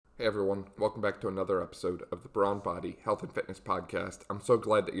Hey everyone, welcome back to another episode of the Brown Body Health and Fitness Podcast. I'm so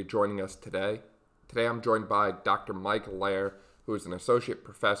glad that you're joining us today. Today I'm joined by Dr. Mike Lair, who is an associate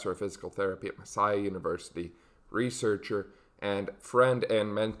professor of physical therapy at Messiah University, researcher, and friend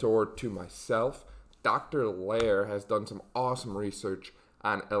and mentor to myself. Dr. Lair has done some awesome research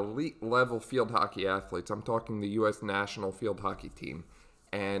on elite level field hockey athletes. I'm talking the U.S. national field hockey team.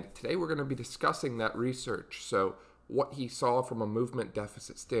 And today we're going to be discussing that research. So what he saw from a movement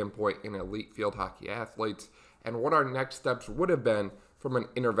deficit standpoint in elite field hockey athletes, and what our next steps would have been from an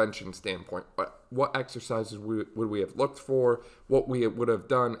intervention standpoint. What exercises would we have looked for, what we would have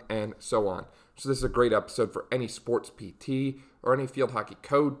done, and so on. So this is a great episode for any sports PT or any field hockey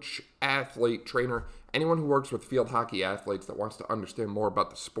coach, athlete, trainer, anyone who works with field hockey athletes that wants to understand more about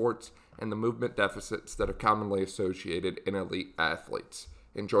the sports and the movement deficits that are commonly associated in elite athletes.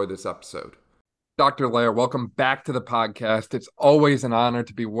 Enjoy this episode. Dr. Lair, welcome back to the podcast. It's always an honor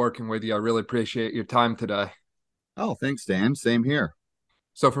to be working with you. I really appreciate your time today. Oh, thanks, Dan. Same here.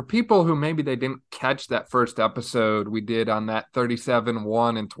 So for people who maybe they didn't catch that first episode we did on that 37,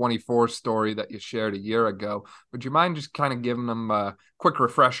 1, and 24 story that you shared a year ago, would you mind just kind of giving them a quick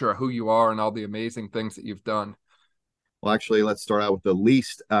refresher of who you are and all the amazing things that you've done? Well, actually, let's start out with the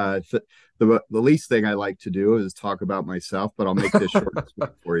least. The least thing I like to do is talk about myself, but I'll make this short and sweet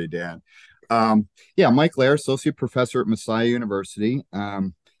for you, Dan. Yeah, Mike Lair, associate professor at Messiah University.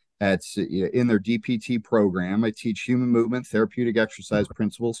 In their DPT program, I teach human movement, therapeutic exercise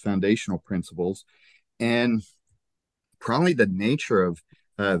principles, foundational principles, and probably the nature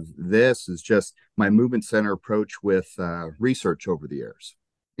of this is just my movement center approach with research over the years.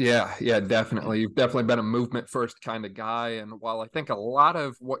 Yeah, definitely. You've definitely been a movement first kind of guy. And while I think a lot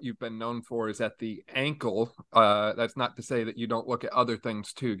of what you've been known for is at the ankle, that's not to say that you don't look at other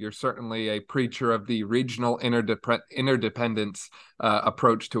things too. You're certainly a preacher of the regional interdependence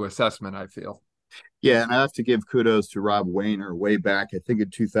approach to assessment, I feel. Yeah, and I have to give kudos to Rob Wayner way back, I think in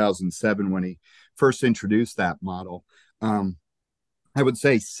 2007 when he first introduced that model. I would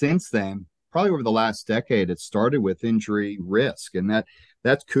say since then, probably over the last decade, it started with injury risk, and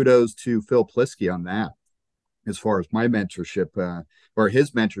that's kudos to Phil Plisky on that. As far as my mentorship or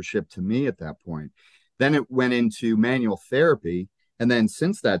his mentorship to me at that point, then it went into manual therapy, and then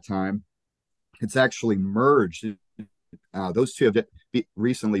since that time, it's actually merged. Those two have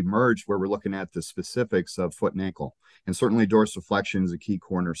recently merged, where we're looking at the specifics of foot and ankle, and certainly dorsiflexion is a key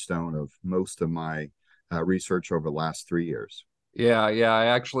cornerstone of most of my research over the last 3 years. Yeah. I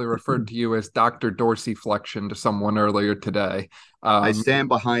actually referred to you as Dr. Dorsiflexion to someone earlier today. I stand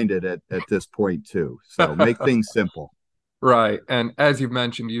behind it at this point too. So make things simple. Right. And as you've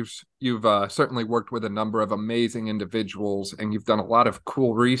mentioned, you've certainly worked with a number of amazing individuals, and you've done a lot of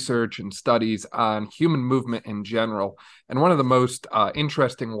cool research and studies on human movement in general. And one of the most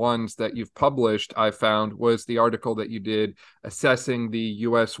interesting ones that you've published, I found, was the article that you did assessing the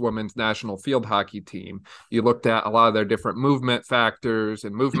U.S. women's national field hockey team. You looked at a lot of their different movement factors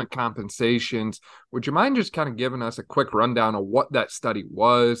and movement compensations. Would you mind just kind of giving us a quick rundown of what that study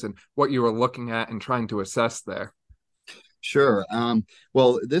was and what you were looking at and trying to assess there? Sure.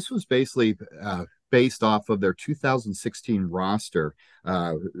 Well, this was basically based off of their 2016 roster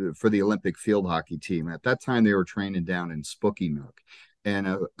for the Olympic field hockey team. At that time, they were training down in Spookynook. And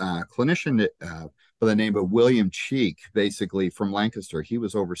a clinician by the name of William Cheek, basically from Lancaster, he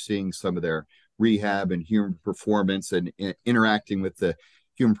was overseeing some of their rehab and human performance and interacting with the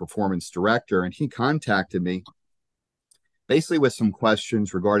human performance director. And he contacted me basically with some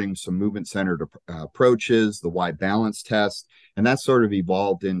questions regarding some movement centered approaches, the Y balance test, and that sort of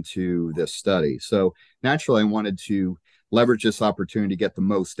evolved into this study. So naturally, I wanted to leverage this opportunity to get the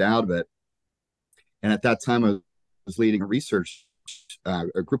most out of it. And at that time, I was leading a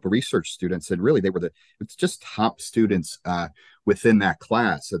group of research students, and really it's just top students within that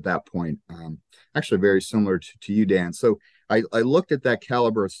class at that point. Actually, very similar to you, Dan. So I looked at that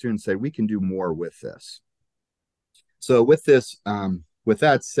caliber of students and said, we can do more with this. So with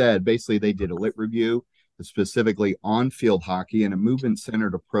that said, basically they did a lit review specifically on field hockey and a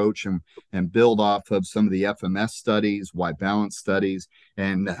movement-centered approach and build off of some of the FMS studies, Y balance studies,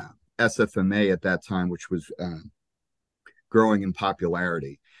 and SFMA at that time, which was growing in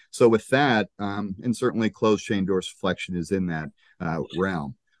popularity. So with that, and certainly closed chain dorsiflexion is in that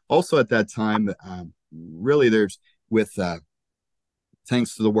realm. Also at that time, really there's with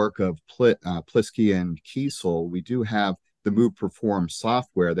thanks to the work of Plisky and Kiesel, we do have the Move Perform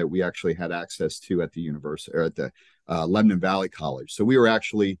software that we actually had access to at the university or at the Lebanon Valley College. So we were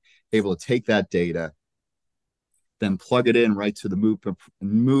actually able to take that data then plug it in right to the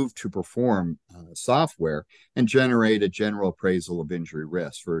move to perform software, and generate a general appraisal of injury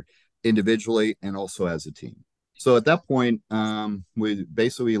risk for individually and also as a team. So at that point, we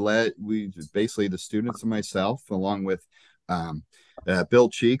basically the students and myself, along with Bill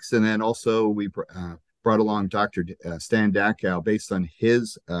Cheeks, and then also we brought along Dr. Stan Dachau based on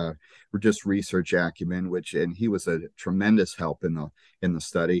his just research acumen, and he was a tremendous help in the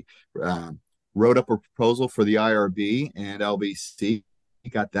study. Wrote up a proposal for the IRB and LBC,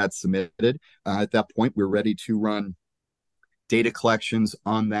 got that submitted. At that point, we're ready to run data collections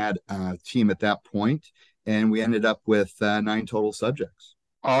on that team at that point, and we ended up with 9 total subjects.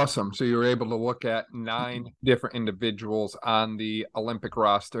 Awesome. So you were able to look at 9 different individuals on the Olympic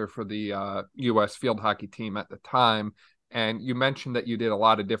roster for the U.S. field hockey team at the time. And you mentioned that you did a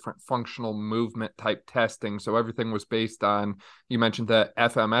lot of different functional movement type testing. So everything was based on, you mentioned the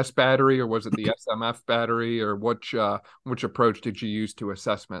FMS battery, or was it the SMF battery, or which approach did you use to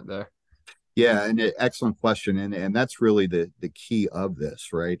assessment there? Yeah, and excellent question, and that's really the key of this,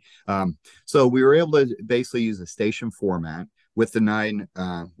 right? So we were able to basically use a station format with the nine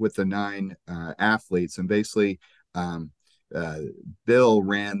athletes, and basically Bill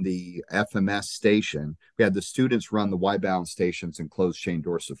ran the FMS station. We had the students run the Y-balance stations and closed chain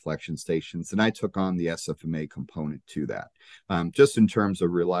dorsiflexion stations, and I took on the SFMA component to that, just in terms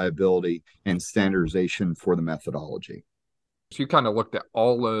of reliability and standardization for the methodology. So you kind of looked at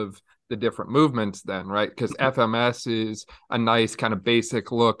all of the different movements then, right? Because FMS is a nice kind of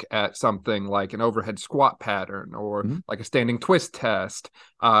basic look at something like an overhead squat pattern or like a standing twist test.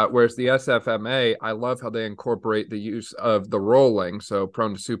 Whereas the SFMA, I love how they incorporate the use of the rolling, so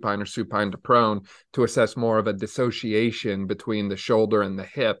prone to supine or supine to prone, to assess more of a dissociation between the shoulder and the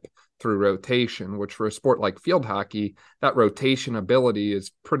hip through rotation, which for a sport like field hockey, that rotation ability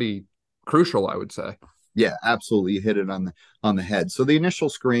is pretty crucial, I would say. Yeah, absolutely. You hit it on the head. So the initial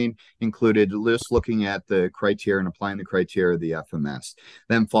screen included just looking at the criteria and applying the criteria of the FMS,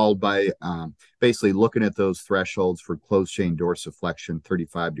 then followed by basically looking at those thresholds for closed chain dorsiflexion,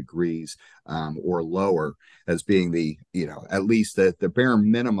 35 degrees or lower, as being the, at least the bare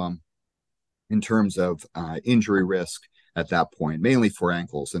minimum in terms of injury risk at that point, mainly for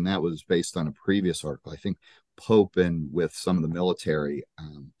ankles. And that was based on a previous article, I think Pope, and with some of the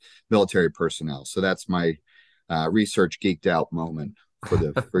military personnel. So that's my research geeked out moment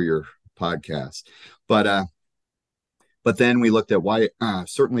for your podcast. But then we looked at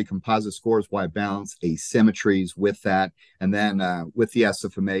certainly composite scores, Y-balance, asymmetries with that. And then with the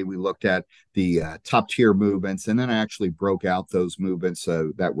SFMA, we looked at the top tier movements, and then I actually broke out those movements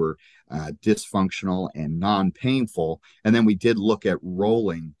that were dysfunctional and non-painful. And then we did look at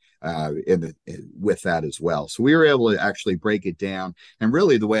rolling with that as well. So we were able to actually break it down. And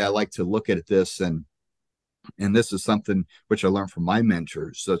really the way I like to look at this, and this is something which I learned from my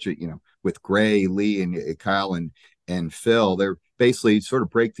mentors, such as, with Gray, Lee, and Kyle and Phil, they're basically sort of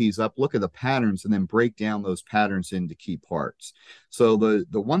break these up, look at the patterns, and then break down those patterns into key parts. So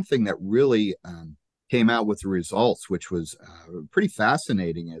the one thing that really came out with the results, which was pretty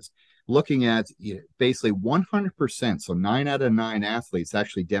fascinating, is looking at basically 100%. So 9 out of 9 athletes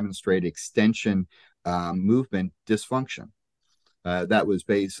actually demonstrate extension movement dysfunction. That was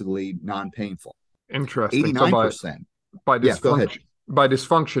basically non-painful. Interesting. 89%. So by dysfunction, yeah, go ahead. By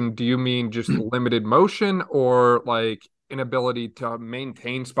dysfunction, do you mean just limited motion, or like inability to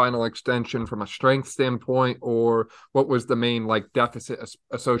maintain spinal extension from a strength standpoint, or what was the main deficit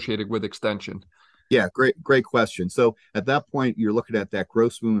associated with extension? Yeah, great question. So at that point, you're looking at that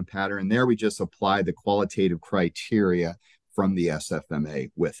gross movement pattern, and there we just apply the qualitative criteria from the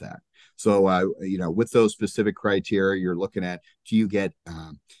SFMA with that. So, with those specific criteria, you're looking at, do you get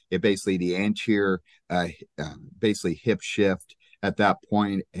basically the anterior, basically hip shift at that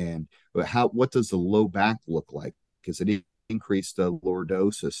point, and what does the low back look like? Because it increased the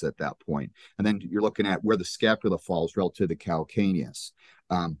lordosis at that point. And then you're looking at where the scapula falls relative to the calcaneus.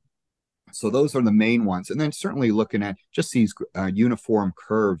 So those are the main ones. And then certainly looking at just these uniform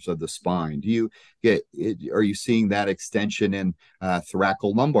curves of the spine. Are you seeing that extension in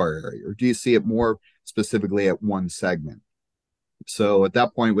thoracolumbar area, or do you see it more specifically at one segment? So at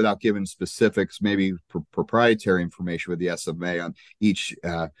that point, without giving specifics, maybe proprietary information with the SMA on each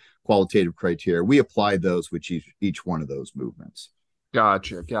qualitative criteria, we applied those with each one of those movements.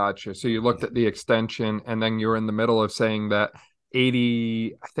 Gotcha. So you looked at the extension, and then you're in the middle of saying that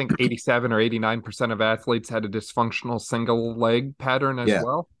 87 or 89% of athletes had a dysfunctional single leg pattern as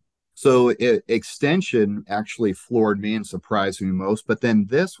well. So extension actually floored me and surprised me most. But then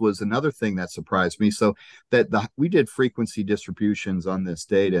this was another thing that surprised me. So we did frequency distributions on this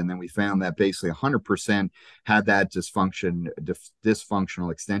data, and then we found that basically 100% had that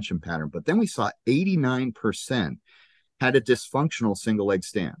dysfunctional extension pattern. But then we saw 89% had a dysfunctional single leg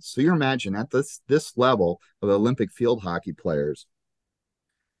stance. So you imagine at this level of Olympic field hockey players,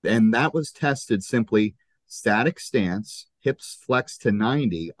 and that was tested simply static stance, hips flexed to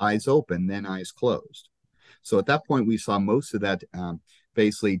 90, eyes open, then eyes closed. So at that point, we saw most of that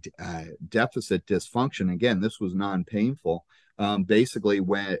basically deficit dysfunction. Again, this was non-painful. Basically,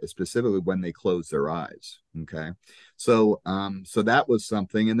 specifically when they closed their eyes. Okay, so that was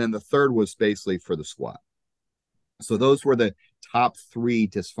something, and then the third was basically for the squat. So those were the top three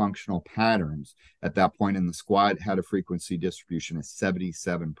dysfunctional patterns at that point, and the squat had a frequency distribution of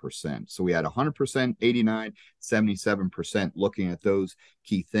 77%. So we had 100%, 89, 77% looking at those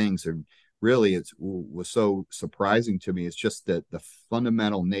key things. And really, it was so surprising to me. It's just that the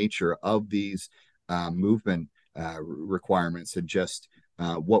fundamental nature of these movement requirements and just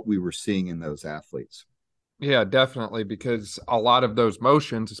what we were seeing in those athletes. Yeah, definitely, because a lot of those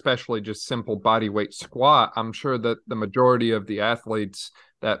motions, especially just simple body weight squat, I'm sure that the majority of the athletes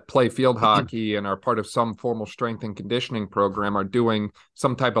that play field hockey and are part of some formal strength and conditioning program are doing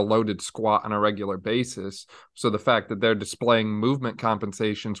some type of loaded squat on a regular basis. So the fact that they're displaying movement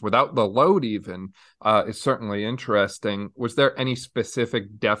compensations without the load even is certainly interesting. Was there any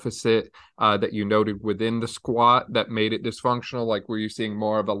specific deficit that you noted within the squat that made it dysfunctional? Like, were you seeing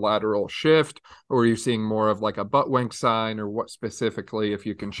more of a lateral shift, or were you seeing more of like a butt wink sign, or what specifically, if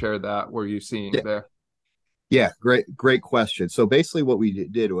you can share that, were you seeing there? Yeah, great question. So basically what we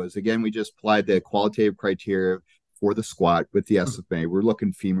did was, again, we just applied the qualitative criteria for the squat with the SMA. We're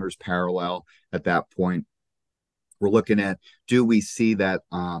looking femurs parallel at that point. We're looking at, do we see that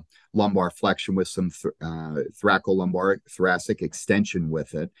lumbar flexion with some thoracolumbar thoracic extension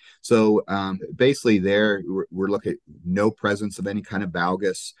with it? So basically there, we're looking at no presence of any kind of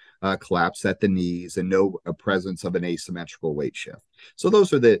valgus collapse at the knees, and no presence of an asymmetrical weight shift. So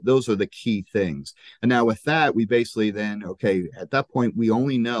those are the key things. And now with that, we basically then, okay, at that point, we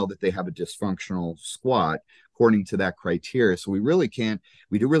only know that they have a dysfunctional squat according to that criteria. So we really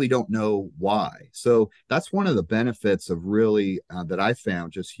don't know why. So that's one of the benefits of really that I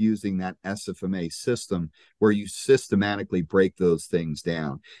found just using that SFMA system, where you systematically break those things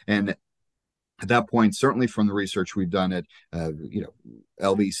down. And at that point, certainly from the research we've done at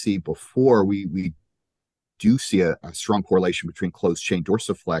LVC before, we do see a strong correlation between closed chain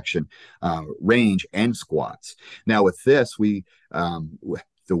dorsiflexion, range, and squats. Now with this,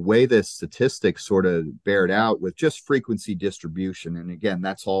 the way the statistics sort of bear it out with just frequency distribution, and again,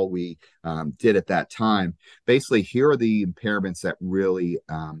 that's all we did at that time. Basically, here are the impairments that really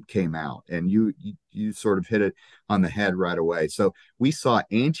came out, and you sort of hit it on the head right away. So we saw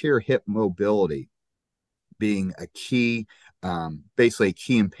anterior hip mobility being a key, basically a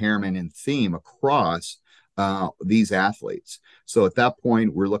key impairment and theme across these athletes. So at that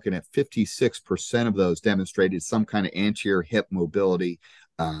point, we're looking at 56% of those demonstrated some kind of anterior hip mobility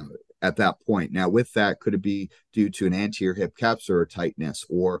at that point. Now, with that, could it be due to an anterior hip capsular tightness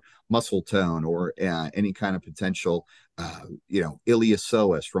or muscle tone, or any kind of potential,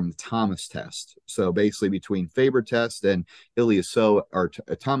 iliopsoas from the Thomas test? So basically, between Faber test and iliopsoas, or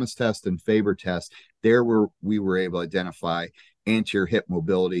Thomas test and Faber test, we were able to identify anterior hip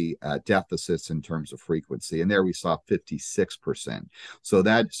mobility deficits in terms of frequency, and there we saw 56%. So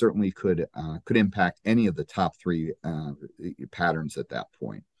that certainly could impact any of the top three patterns at that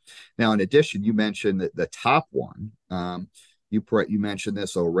point. Now, in addition, you mentioned that the top one, you mentioned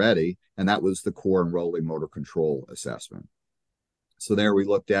this already, and that was the core and rolling motor control assessment. So there we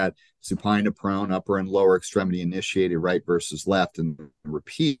looked at supine to prone, upper and lower extremity initiated, right versus left, and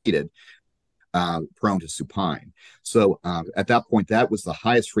repeated prone to supine. So at that point, that was the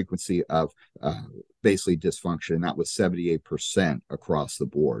highest frequency of basically dysfunction, and that was 78% across the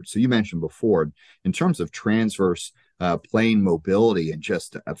board. So you mentioned before, in terms of transverse plane mobility and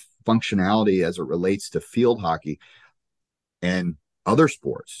just functionality as it relates to field hockey and other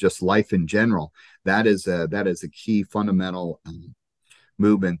sports, just life in general, that is a key fundamental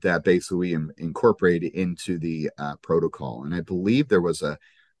movement that basically we incorporated into the protocol. And I believe there was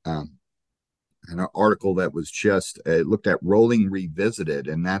an article that was just looked at rolling revisited,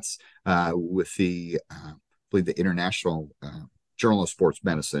 and that's with the I believe the International Journal of Sports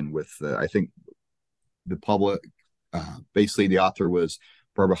Medicine, with I think the public basically the author was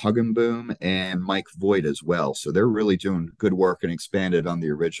Barbara Huggenboom and Mike Voigt as well. So they're really doing good work and expanded on the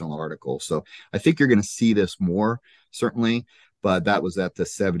original article. So I think you're going to see this more, certainly. but that was at the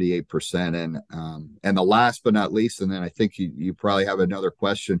 78%. And the last but not least, and then I think you probably have another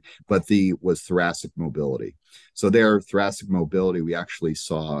question, but was thoracic mobility. So there, thoracic mobility, we actually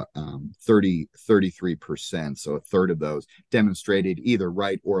saw 33%. So a third of those demonstrated either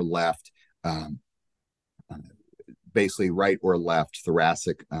right or left, basically right or left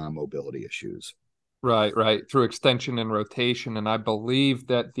thoracic mobility issues. Right, right. Through extension and rotation. And I believe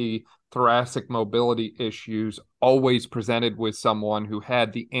that the thoracic mobility issues always presented with someone who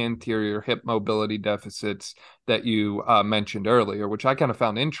had the anterior hip mobility deficits that you mentioned earlier, which I kind of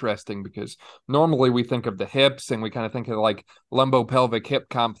found interesting because normally we think of the hips and we kind of think of like lumbopelvic hip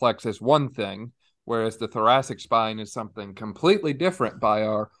complex as one thing, whereas the thoracic spine is something completely different by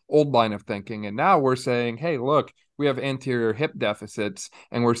our old line of thinking. And now we're saying, hey, look, we have anterior hip deficits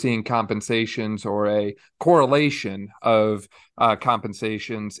and we're seeing compensations or a correlation of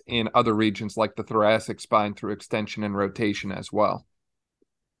compensations in other regions like the thoracic spine through extension and rotation as well.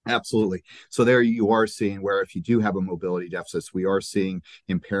 Absolutely. So there you are seeing where if you do have a mobility deficit, we are seeing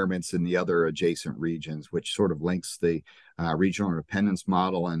impairments in the other adjacent regions, which sort of links the regional independence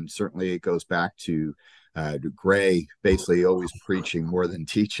model. And certainly it goes back to Gray basically always preaching more than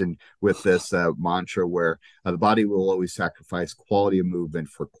teaching with this mantra where the body will always sacrifice quality of movement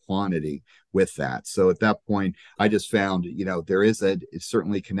for quantity with that. So at that point, I just found, there is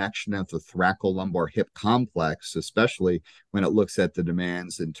certainly connection of the thoracolumbar hip complex, especially when it looks at the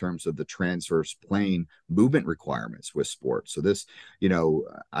demands in terms of the transverse plane movement requirements with sports. So this,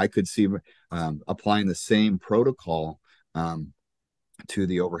 I could see applying the same protocol to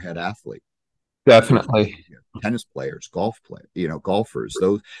the overhead athlete. Definitely. Tennis players, golfers,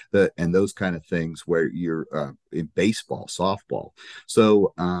 those kind of things where you're in baseball, softball.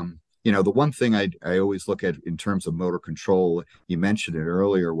 So, the one thing I always look at in terms of motor control, you mentioned it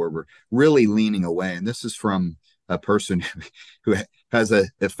earlier, where we're really leaning away. And this is from a person who has a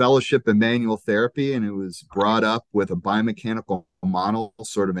fellowship in manual therapy and who was brought up with a biomechanical model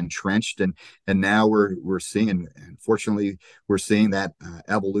sort of entrenched, and now we're seeing, and unfortunately we're seeing that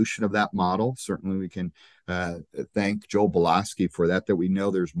evolution of that model. Certainly we can thank Joel Bolaski for that we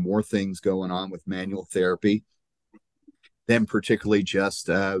know there's more things going on with manual therapy than particularly just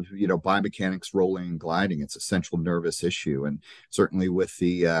biomechanics, rolling and gliding. It's a central nervous issue, and certainly with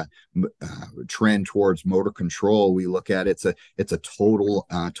the trend towards motor control, we look at it's a total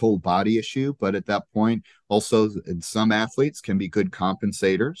body issue. But at that point, also some athletes can be good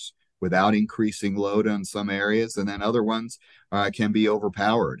compensators without increasing load on some areas, and then other ones can be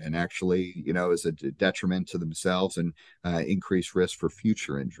overpowered and actually, is a detriment to themselves and increased risk for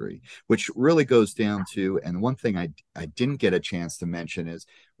future injury, which really goes down to, and one thing I didn't get a chance to mention is,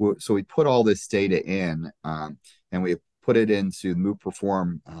 so we put all this data in and we put it into Move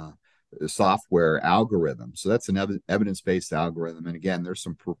Perform software algorithm. So that's an evidence-based algorithm. And again, there's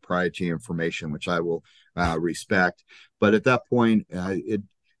some proprietary information, which I will respect. But at that point,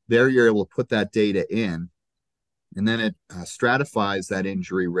 there you're able to put that data in, and then it stratifies that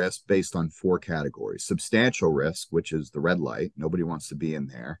injury risk based on 4 categories: substantial risk, which is the red light, nobody wants to be in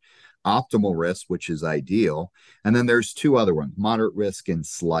there; optimal risk, which is ideal; and then there's 2 other ones: moderate risk and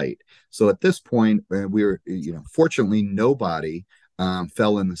slight. So at this point, fortunately, nobody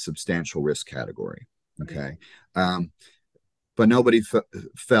fell in the substantial risk category. Okay. But nobody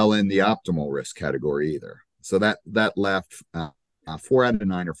fell in the optimal risk category either. So that left 4 out of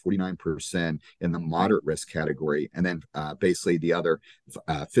 9, or 49%, in the moderate risk category, and then basically the other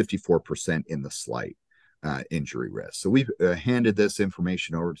 54% in the slight injury risk. So we've handed this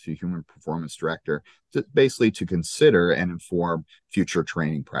information over to the human performance director basically to consider and inform future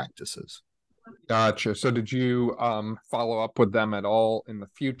training practices. Gotcha. So did you follow up with them at all in the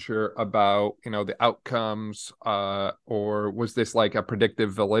future about, the outcomes, or was this like a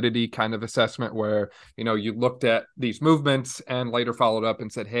predictive validity kind of assessment where, you looked at these movements and later followed up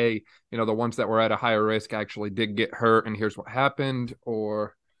and said, hey, the ones that were at a higher risk actually did get hurt and here's what happened?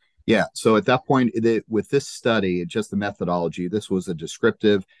 Or Yeah. So at that point, with this study, just the methodology, this was a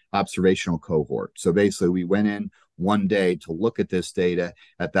descriptive observational cohort. So basically, we went in one day to look at this data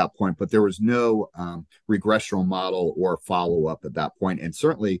at that point, but there was no regressional model or follow-up at that point. And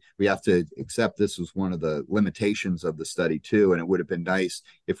certainly, we have to accept this was one of the limitations of the study too. And it would have been nice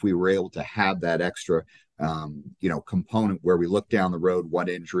if we were able to have that extra, component where we look down the road what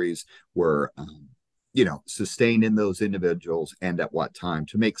injuries were sustained in those individuals and at what time,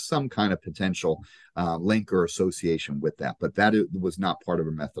 to make some kind of potential link or association with that. But that was not part of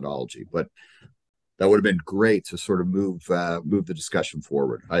a methodology. But that would have been great to sort of move the discussion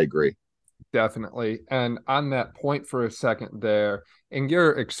forward. I agree. Definitely. And on that point for a second there, in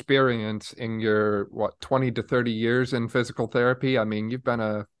your experience in your 20 to 30 years in physical therapy, I mean, you've been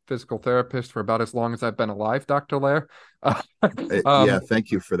a physical therapist for about as long as I've been alive, Dr. Lair. Yeah, Um,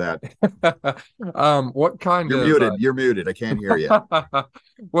 thank you for that. what kind You're of muted. You're muted. I can't hear you. what No,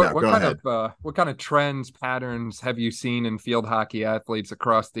 what go kind ahead. of what kind of trends, patterns have you seen in field hockey athletes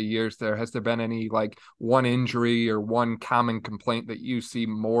across the years there? Has there been any like one injury or one common complaint that you see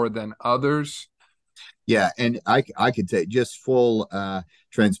more than others? Yeah, and I could say just full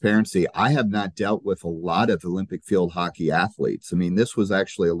transparency. I have not dealt with a lot of Olympic field hockey athletes. I mean, this was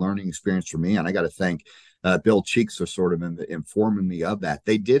actually a learning experience for me, and I got to thank Bill Cheeks for sort of informing me of that.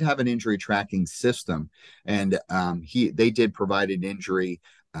 They did have an injury tracking system, and they did provide an injury,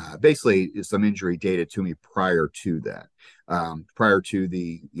 basically some injury data to me prior to that, prior to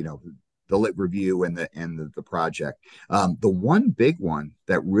the lit review and the project. The one big one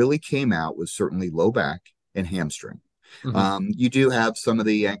that really came out was certainly low back and hamstring. Mhm. You do have some of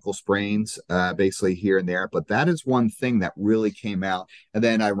the ankle sprains, basically here and there, but that is one thing that really came out. And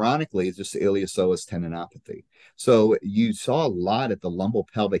then, ironically, it's just iliopsoas tendinopathy. So you saw a lot at the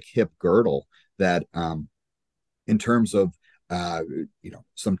lumbopelvic hip girdle that, in terms of uh,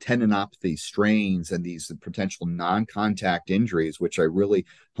 some tendinopathy strains and these potential non-contact injuries, which I really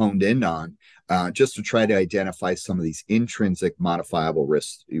honed in on, just to try to identify some of these intrinsic modifiable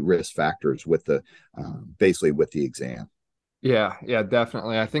risk factors with the basically with the exam. Yeah, yeah,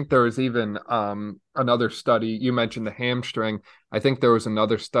 definitely. I think there was even another study. You mentioned the hamstring. I think there was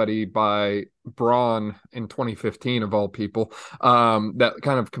another study by Braun in 2015 of all people, that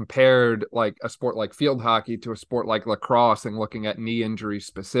kind of compared like a sport like field hockey to a sport like lacrosse and looking at knee injuries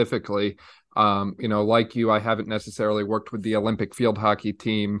specifically. Like you, I haven't necessarily worked with the Olympic field hockey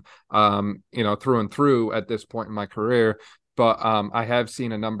team, through and through at this point in my career. But I have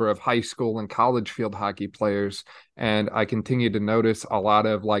seen a number of high school and college field hockey players, and I continue to notice a lot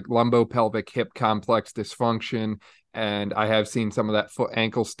of like lumbopelvic hip complex dysfunction. And I have seen some of that foot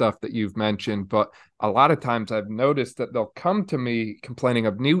ankle stuff that you've mentioned. But a lot of times I've noticed that they'll come to me complaining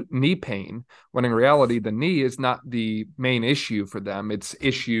of knee pain, when in reality, the knee is not the main issue for them. It's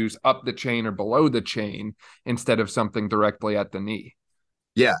issues up the chain or below the chain instead of something directly at the knee.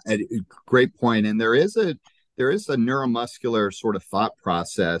 Yeah, great point. And there is a neuromuscular sort of thought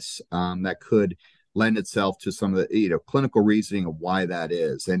process that could lend itself to some of the clinical reasoning of why that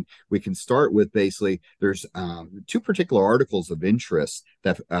is. And we can start with basically there's two particular articles of interest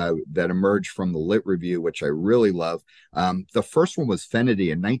that emerged from the Lit Review, which I really love. The first one was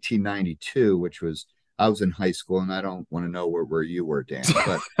Fenady in 1992, which was I was in high school, and I don't want to know where you were, Dan,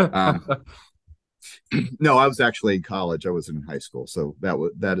 but no, I was actually in college. I wasn't in high school, so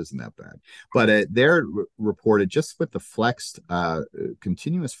that isn't that bad. But they're reported just with the flexed,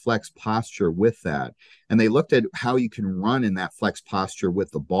 continuous flex posture with that, and they looked at how you can run in that flex posture with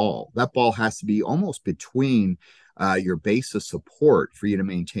the ball. That ball has to be almost between your base of support for you to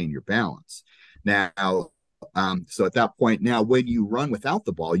maintain your balance. Now, so at that point, now when you run without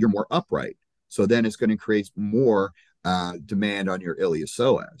the ball, you're more upright. So then it's going to create more demand on your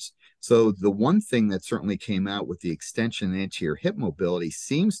iliopsoas. So the one thing that certainly came out with the extension and anterior hip mobility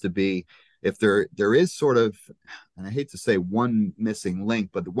seems to be if there is sort of, and I hate to say one missing link,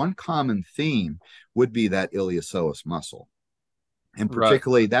 but the one common theme would be that iliopsoas muscle. And Right.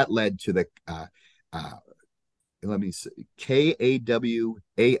 particularly that led to the uh, let me see, Kawalek,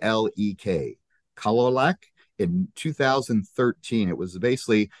 Kalolek in 2013. It was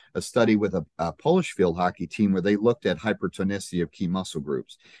basically a study with a Polish field hockey team where they looked at hypertonicity of key muscle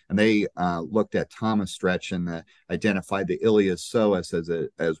groups. And they looked at Thomas stretch and identified the iliopsoas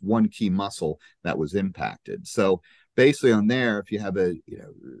as one key muscle that was impacted. So basically on there, if you have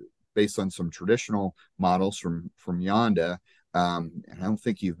based on some traditional models from Yonda, and I don't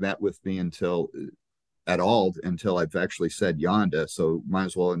think you've met with me at all until I've actually said Yonda, so might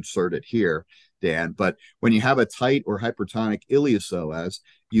as well insert it here, Dan. But when you have a tight or hypertonic iliopsoas,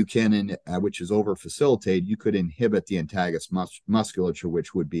 you can, which is over facilitated, you could inhibit the antagonist musculature,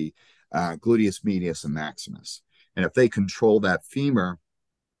 which would be gluteus medius and maximus. And if they control that femur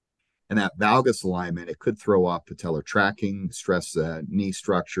and that valgus alignment, it could throw off patellar tracking, stress knee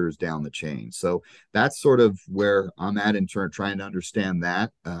structures down the chain. So that's sort of where I'm at in turn, trying to understand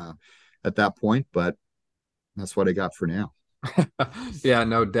that at that point. But that's what I got for now. Yeah,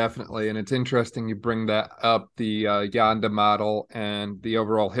 no, definitely. And it's interesting you bring that up. The Yonda model and the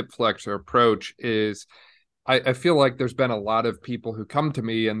overall hip flexor approach is I feel like there's been a lot of people who come to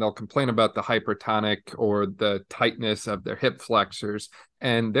me and they'll complain about the hypertonic or the tightness of their hip flexors.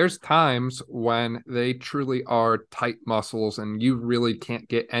 And there's times when they truly are tight muscles and you really can't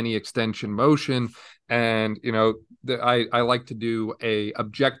get any extension motion. And, I like to do a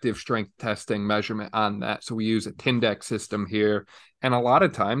objective strength testing measurement on that. So we use a Tindex system here. And a lot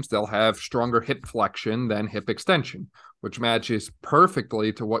of times they'll have stronger hip flexion than hip extension, which matches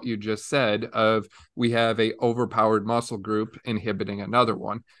perfectly to what you just said of we have a overpowered muscle group inhibiting another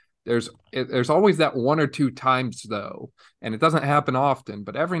one. There's always that one or two times though, and it doesn't happen often,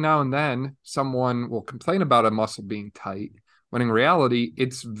 but every now and then someone will complain about a muscle being tight when in reality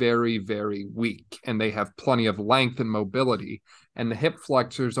it's very, very weak and they have plenty of length and mobility. And the hip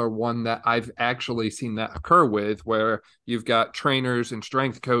flexors are one that I've actually seen that occur with, where you've got trainers and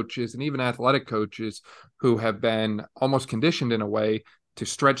strength coaches and even athletic coaches who have been almost conditioned in a way to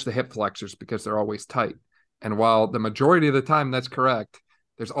stretch the hip flexors because they're always tight. And while the majority of the time that's correct,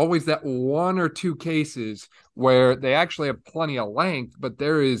 there's always that one or two cases where they actually have plenty of length, but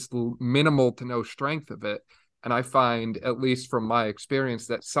there is minimal to no strength of it. And I find, at least from my experience,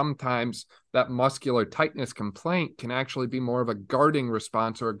 that sometimes that muscular tightness complaint can actually be more of a guarding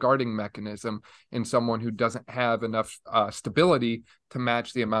response or a guarding mechanism in someone who doesn't have enough stability to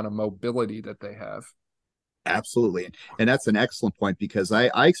match the amount of mobility that they have. Absolutely. And that's an excellent point, because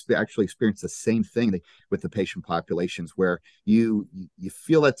actually experienced the same thing with the patient populations, where you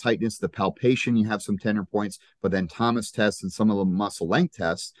feel that tightness, the palpation, you have some tender points, but then Thomas tests and some of the muscle length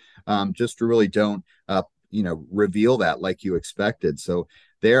tests just really don't reveal that like you expected. So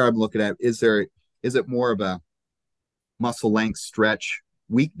there I'm looking at, is it more of a muscle length stretch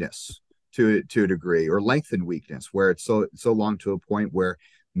weakness to a degree, or lengthen weakness where it's so long to a point where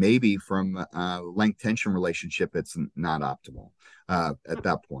maybe from length tension relationship it's not optimal at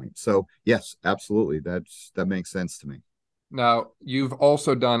that point. So yes, absolutely, that makes sense to me. Now, you've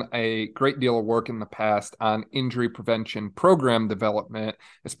also done a great deal of work in the past on injury prevention program development,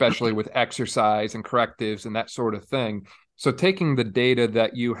 especially with exercise and correctives and that sort of thing. So taking the data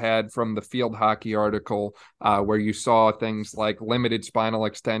that you had from the field hockey article, where you saw things like limited spinal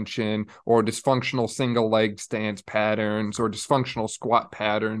extension or dysfunctional single leg stance patterns or dysfunctional squat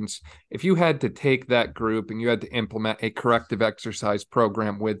patterns, if you had to take that group and you had to implement a corrective exercise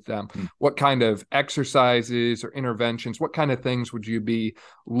program with them, what kind of exercises or interventions, what kind of things would you be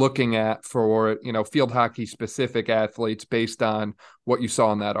looking at for, field hockey specific athletes based on what you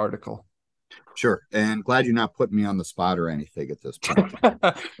saw in that article? Sure. And glad you're not putting me on the spot or anything at this point.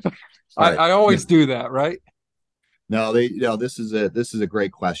 I always do that, right? No, this is a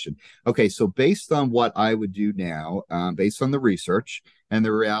great question. Okay, so based on what I would do now, based on the research, and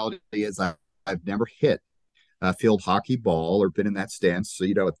the reality is I've never hit a field hockey ball or been in that stance. So,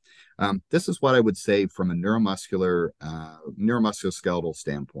 this is what I would say from a neuromusculoskeletal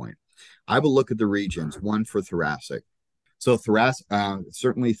standpoint. I will look at the regions, one for thoracic. So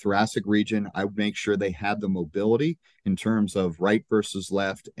certainly thoracic region, I would make sure they had the mobility in terms of right versus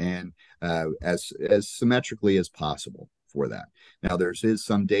left, and as symmetrically as possible for that. Now, is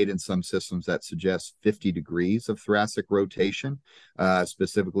some data in some systems that suggests 50 degrees of thoracic rotation,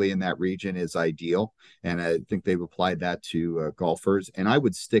 specifically in that region, is ideal. And I think they've applied that to golfers, and I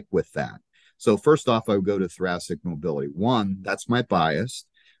would stick with that. So first off, I would go to thoracic mobility. One, that's my bias.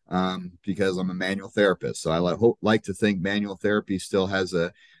 Because I'm a manual therapist. So I like to think manual therapy still has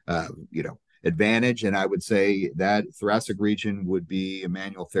a, advantage. And I would say that thoracic region would be a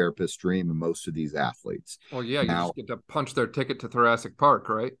manual therapist dream in most of these athletes. Well, yeah, you just get to punch their ticket to Thoracic Park,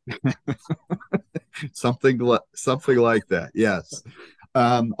 right? something like that. Yes.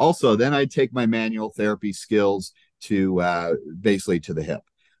 Also, then I'd take my manual therapy skills to basically to the hip.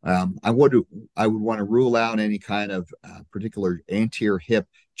 I would want to rule out any kind of particular anterior hip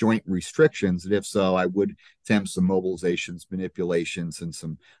joint restrictions, and if so, I would attempt some mobilizations, manipulations, and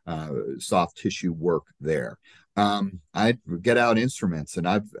some soft tissue work there. I'd get out instruments, and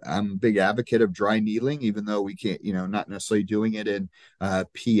I'm a big advocate of dry needling, even though we can't, not necessarily doing it in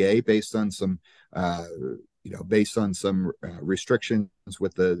PA based on some restrictions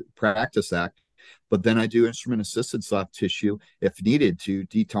with the Practice Act. But then I do instrument assisted soft tissue if needed to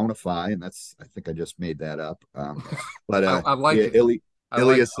detonify, and I think I just made that up. But I like it.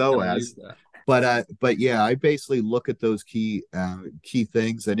 Iliopsoas. But yeah, I basically look at those key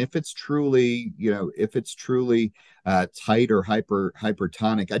things, and if it's truly tight or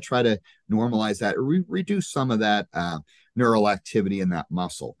hypertonic, I try to normalize that or reduce some of that neural activity in that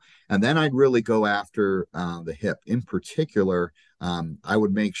muscle, and then I'd really go after the hip in particular. I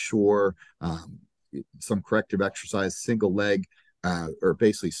would make sure some corrective exercise, single leg or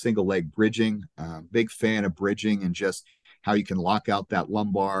basically single leg bridging. Big fan of bridging and just how you can lock out that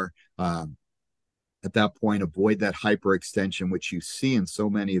lumbar. At that point, avoid that hyperextension, which you see in so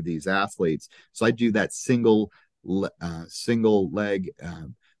many of these athletes. So I do that single leg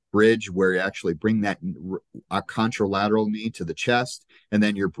bridge where you actually bring that contralateral knee to the chest, and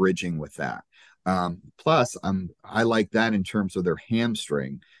then you're bridging with that. Plus, I like that in terms of their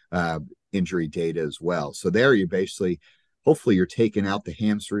hamstring injury data as well. So there you basically, hopefully you're taking out the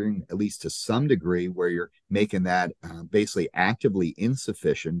hamstring, at least to some degree, where you're making that basically actively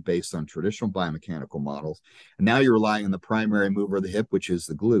insufficient based on traditional biomechanical models. And now you're relying on the primary mover of the hip, which is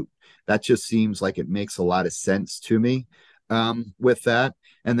the glute. That just seems like it makes a lot of sense to me with that.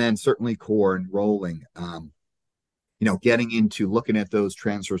 And then certainly core and rolling. Getting into looking at those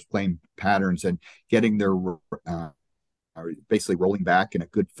transverse plane patterns and getting their basically rolling back in a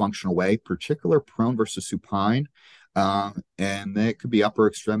good functional way, particular prone versus supine. And it could be upper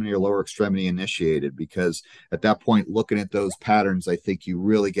extremity or lower extremity initiated, because at that point, looking at those patterns, I think you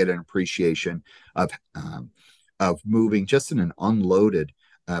really get an appreciation of moving just in an unloaded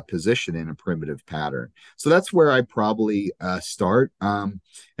position in a primitive pattern. So that's where I probably start. And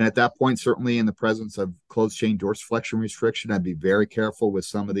at that point, certainly in the presence of closed chain dorsiflexion restriction, I'd be very careful with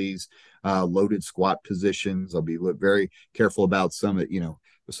some of these loaded squat positions. I'll be very careful about some of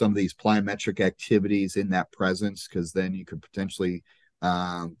these plyometric activities in that presence, because then you could potentially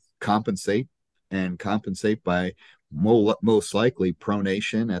compensate by most likely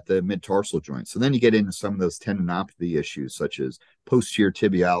pronation at the mid-tarsal joint. So then you get into some of those tendinopathy issues, such as posterior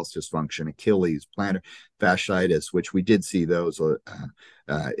tibialis dysfunction, Achilles, plantar fasciitis, which we did see those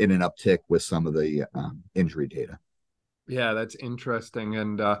in an uptick with some of the injury data. Yeah, that's interesting.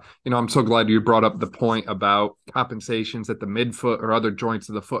 And, I'm so glad you brought up the point about compensations at the midfoot or other joints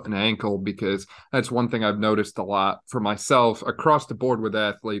of the foot and ankle, because that's one thing I've noticed a lot for myself across the board with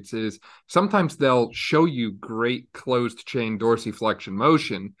athletes is sometimes they'll show you great closed chain dorsiflexion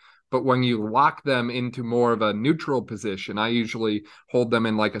motion, but when you lock them into more of a neutral position, I usually hold them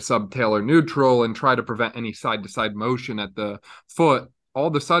in like a subtalar neutral and try to prevent any side-to-side motion at the foot. All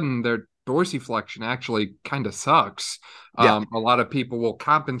of a sudden, their dorsiflexion actually kind of sucks. A lot of people will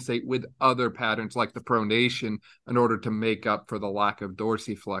compensate with other patterns like the pronation in order to make up for the lack of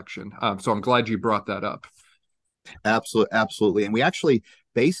dorsiflexion. So I'm glad you brought that up. Absolutely. And we actually,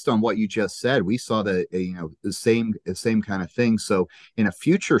 based on what you just said, we saw the same kind of thing. So in a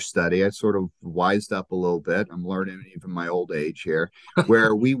future study, I sort of wised up a little bit. I'm learning even my old age here,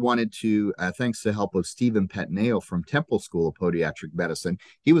 where we wanted to, thanks to the help of Stephen Petneo from Temple School of Podiatric Medicine,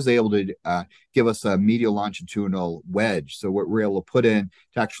 he was able to give us a medial longitudinal wedge. So what we're able to put in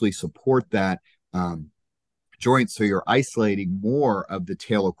to actually support that joint, so you're isolating more of the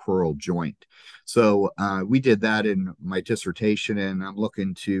talocrural joint. So we did that in my dissertation, and I'm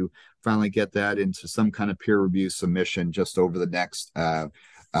looking to finally get that into some kind of peer review submission just over the next 4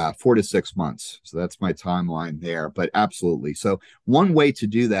 to 6 months. So that's my timeline there. But absolutely. So one way to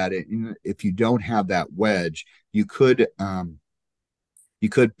do that, if you don't have that wedge, you could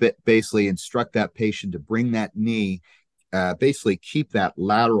basically instruct that patient to bring that knee, basically keep that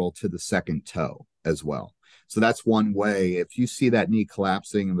lateral to the second toe as well. So that's one way. If you see that knee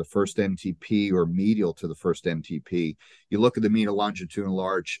collapsing in the first MTP or medial to the first MTP, you look at the medial longitudinal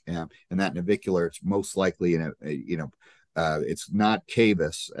arch and that navicular, it's most likely it's not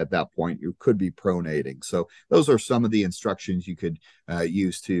cavus at that point. You could be pronating. So those are some of the instructions you could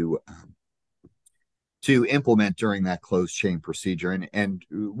use to implement during that closed chain procedure. And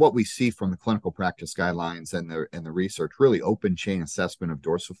what we see from the clinical practice guidelines and the research, really open chain assessment of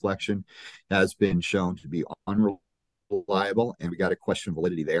dorsiflexion has been shown to be unreliable, and we got a question of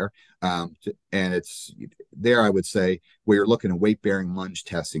validity there. And it's there, I would say, where you're looking at weight-bearing lunge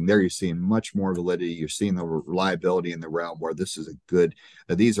testing, there you're seeing much more validity. You're seeing the reliability in the realm where this is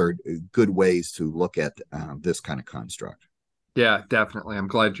these are good ways to look at this kind of construct. Yeah, definitely. I'm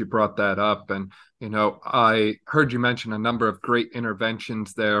glad you brought that up. And, I heard you mention a number of great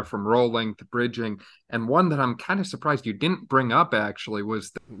interventions there, from rolling to bridging. And one that I'm kind of surprised you didn't bring up actually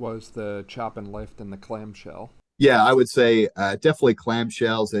was the chop and lift and the clamshell. Yeah, I would say definitely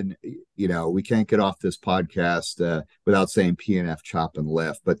clamshells, and we can't get off this podcast without saying PNF chop and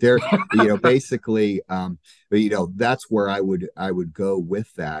lift. But they're basically that's where I would go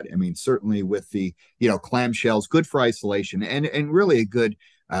with that. I mean, certainly with the clamshells, good for isolation, and really a good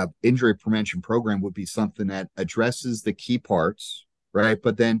injury prevention program would be something that addresses the key parts, right?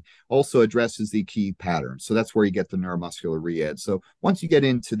 But then also addresses the key patterns. So that's where you get the neuromuscular re-ed. So once you get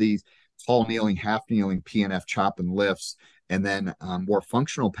into these tall kneeling, half kneeling, PNF chop and lifts, and then more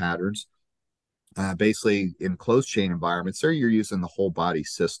functional patterns, basically in closed chain environments, there you're using the whole body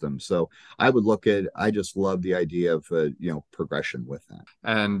system. So I just love the idea of, progression with that.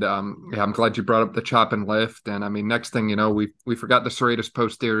 And yeah, I'm glad you brought up the chop and lift. And I mean, next thing you know, we forgot the serratus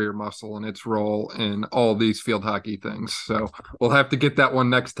posterior muscle and its role in all these field hockey things. So we'll have to get that one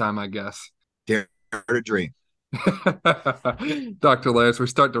next time, I guess. Dare to dream. Dr. Lair, we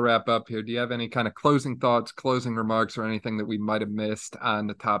start to wrap up here. Do you have any kind of closing thoughts, closing remarks, or anything that we might have missed on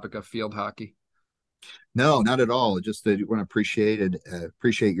the topic of field hockey? No, not at all. Just want to appreciate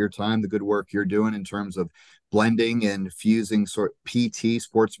your time, the good work you're doing in terms of blending and fusing sort PT,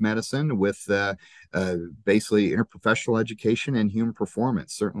 sports medicine, with basically interprofessional education and human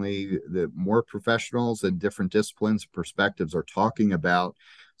performance. Certainly, the more professionals and different disciplines, perspectives are talking about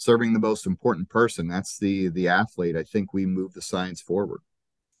serving the most important person. That's the athlete. I think we move the science forward.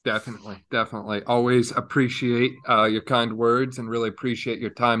 Definitely. Always appreciate your kind words and really appreciate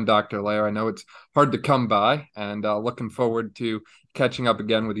your time, Dr. Lair. I know it's hard to come by, and looking forward to catching up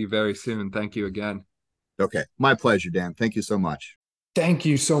again with you very soon. Thank you again. Okay. My pleasure, Dan. Thank you so much. Thank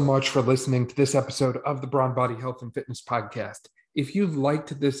you so much for listening to this episode of the Brawn Body Health and Fitness Podcast. If you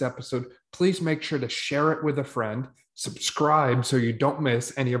liked this episode, please make sure to share it with a friend, subscribe so you don't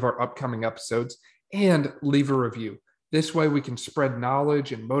miss any of our upcoming episodes, and leave a review. This way we can spread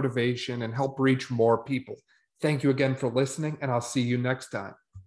knowledge and motivation and help reach more people. Thank you again for listening, and I'll see you next time.